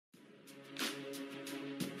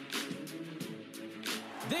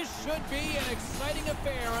This should be an exciting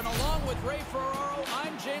affair, and along with Ray Ferraro,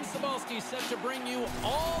 I'm James Cebulski, set to bring you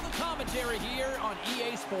all the commentary here on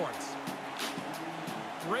EA Sports.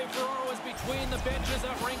 Ray Ferraro is between the benches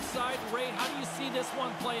at ringside. Ray, how do you see this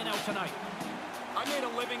one playing out tonight? I made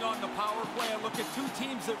a living on the power play. I look at two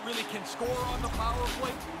teams that really can score on the power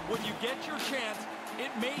play. When you get your chance,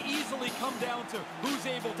 it may easily come down to who's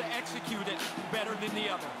able to execute it better than the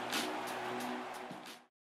other.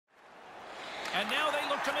 And now they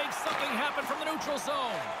look to make something happen from the neutral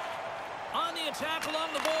zone. On the attack along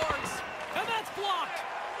the boards. And that's blocked.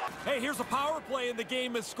 Hey, here's a power play and the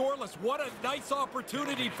game is scoreless. What a nice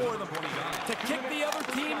opportunity for them to kick the other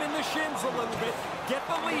team in the shins a little bit, get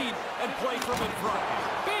the lead, and play from in front.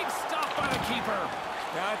 Big stop by the keeper.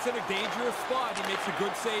 That's in a dangerous spot. He makes a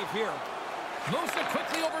good save here. Moves it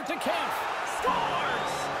quickly over to Kemp.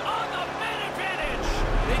 Scores on the man advantage.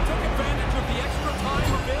 They took advantage of the extra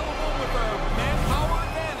time available with a manpower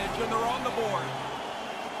advantage, and they're on the board.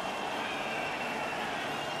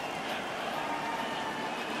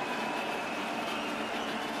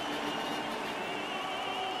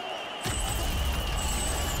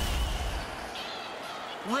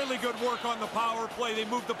 Really good work on the power play. They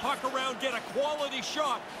move the puck around, get a quality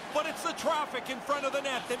shot, but it's the traffic in front of the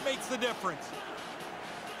net that makes the difference.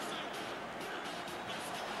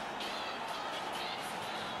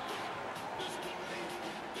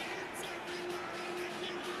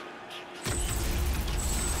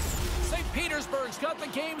 St. Petersburg's got the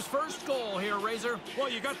game's first goal here, Razor. Well,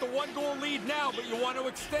 you got the one-goal lead now, but you want to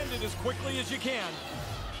extend it as quickly as you can.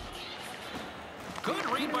 Good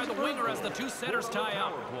read by the winger as the two centers tie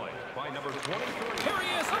up. Here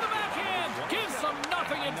he is on the backhand. Gives them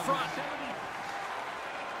nothing in front.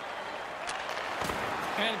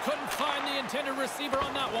 And couldn't find the intended receiver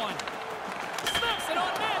on that one. Snaps it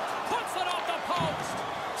on net. Puts it off the post.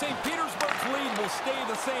 St. Petersburg's lead will stay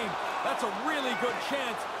the same. That's a really good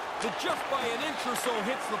chance that just by an inch or so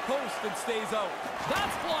hits the post and stays out.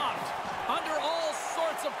 That's blocked. Under all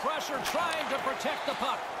sorts of pressure, trying to protect the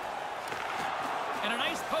puck. And a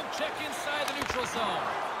nice poke check inside the neutral zone.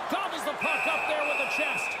 Gobbles the puck up there with the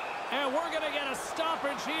chest. And we're going to get a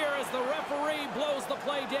stoppage here as the referee blows the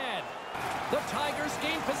play dead. The Tigers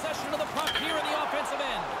gain possession of the puck here in the offensive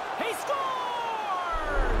end. He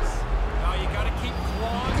scores! Now you got to keep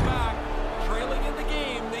clawing back. Trailing in the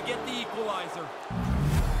game, they get the equalizer.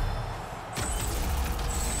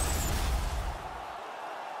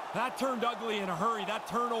 That turned ugly in a hurry. That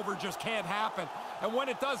turnover just can't happen. And when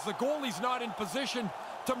it does, the goalie's not in position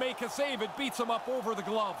to make a save. It beats him up over the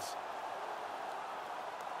gloves.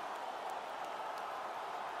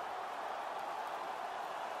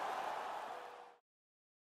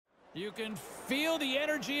 You can feel the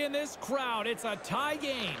energy in this crowd. It's a tie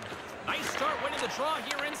game. Nice start winning the draw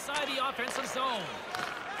here inside the offensive zone.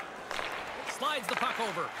 Slides the puck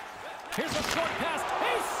over. Here's a short pass.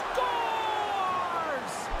 He scores!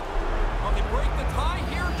 Well, they break the tie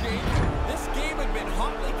here, James. This game had been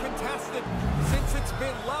hotly contested since it's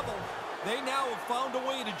been level. They now have found a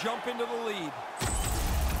way to jump into the lead.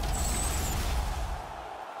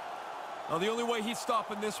 Now, the only way he's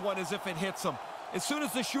stopping this one is if it hits him. As soon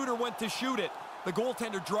as the shooter went to shoot it, the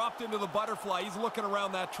goaltender dropped into the butterfly. He's looking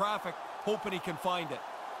around that traffic, hoping he can find it.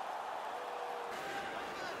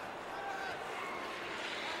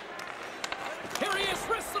 Here he is,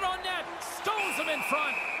 wristed on net. Stones him in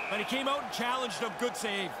front. And he came out and challenged him. Good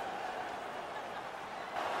save.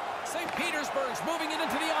 St. Petersburg's moving it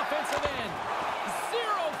into the offensive end.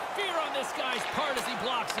 Zero fear on this guy's part as he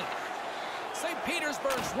blocks it. St.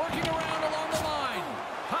 Petersburg's working around along the line.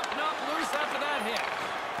 Puck knocked loose after that hit.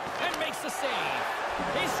 And makes the save.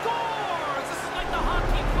 He scores! This is like the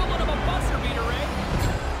hockey equivalent of a buzzer beater, eh?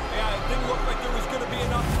 Yeah, it didn't look like there was going to be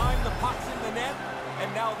enough time. The puck's in the net,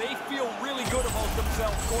 and now they feel really good about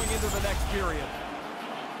themselves going into the next period.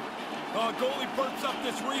 Goalie perks up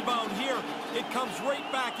this rebound here. It comes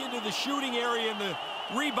right back into the shooting area, and the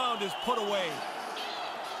rebound is put away.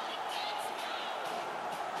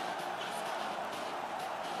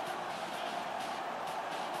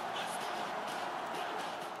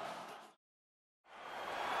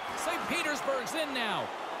 St. Petersburg's in now.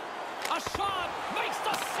 A shot makes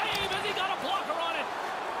the save as he got a blocker on it.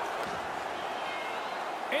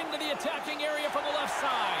 Into the attacking area from the left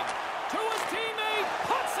side. To his teammate,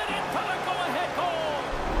 puts it in for the go-ahead goal.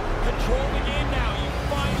 Control the game now. You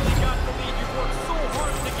finally got the lead. You've worked so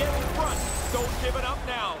hard to get in front. Don't give it up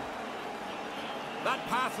now. That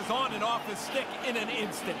pass is on and off his stick in an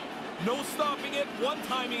instant. No stopping it,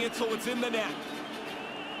 one-timing it so it's in the net.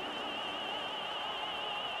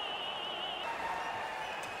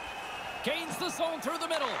 Gains the zone through the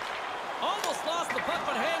middle. Almost lost the puck,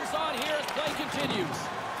 but hangs on here as play continues.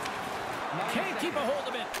 Can't keep a hold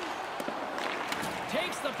of it.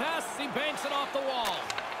 Takes the pass as he banks it off the wall.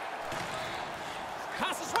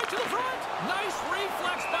 Passes right to the front. Nice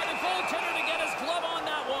reflex by the goaltender to get his glove on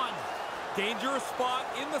that one. Dangerous spot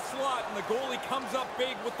in the slot, and the goalie comes up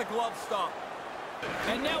big with the glove stop.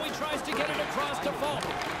 And now he tries to get it across to Falk.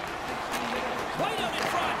 Right out in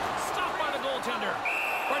front. Stopped by the goaltender.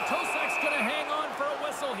 Bartosek's going to hang on for a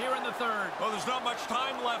whistle here in the third. Well, there's not much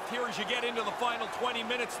time left here as you get into the final 20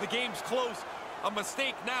 minutes. The game's close. A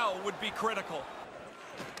mistake now would be critical.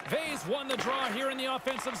 Vase won the draw here in the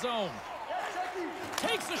offensive zone.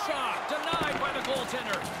 Takes a shot. Denied by the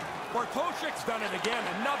goaltender. Bartosek's done it again.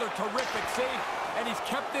 Another terrific save, and he's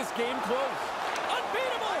kept this game close.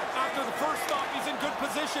 Unbeatable! After the first stop, he's in good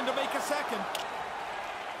position to make a second.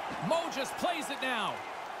 Mo just plays it now.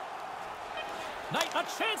 Knight, a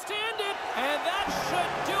chance to end it, and that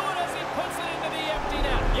should do it as he puts it into the empty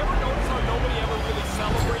net. You ever notice how nobody ever really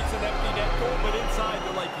celebrates an empty net goal, but inside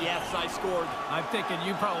they're like, yes, I scored. I'm thinking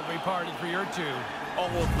you probably partied for your two.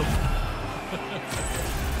 All of them.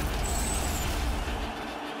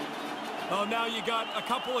 Oh, now you got a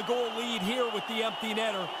couple of goal lead here with the empty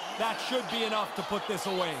netter. That should be enough to put this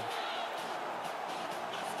away.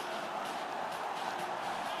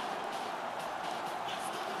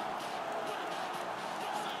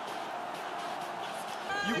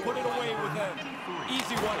 You put it away with an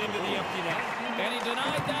easy one into the empty net. And he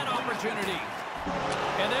denied that opportunity.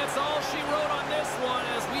 And that's all she wrote on this one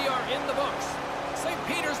as we are in the books. St.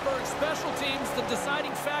 Petersburg special teams the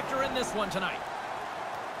deciding factor in this one tonight.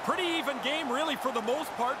 Pretty even game, really, for the most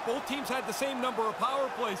part. Both teams had the same number of power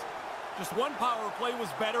plays. Just one power play was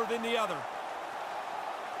better than the other.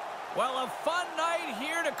 Well, a fun night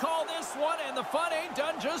here to call this one, and the fun ain't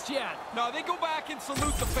done just yet. No, they go back and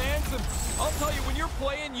salute the fans, and I'll tell you, when you're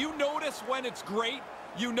playing, you notice when it's great.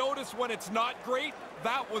 You notice when it's not great.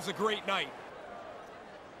 That was a great night.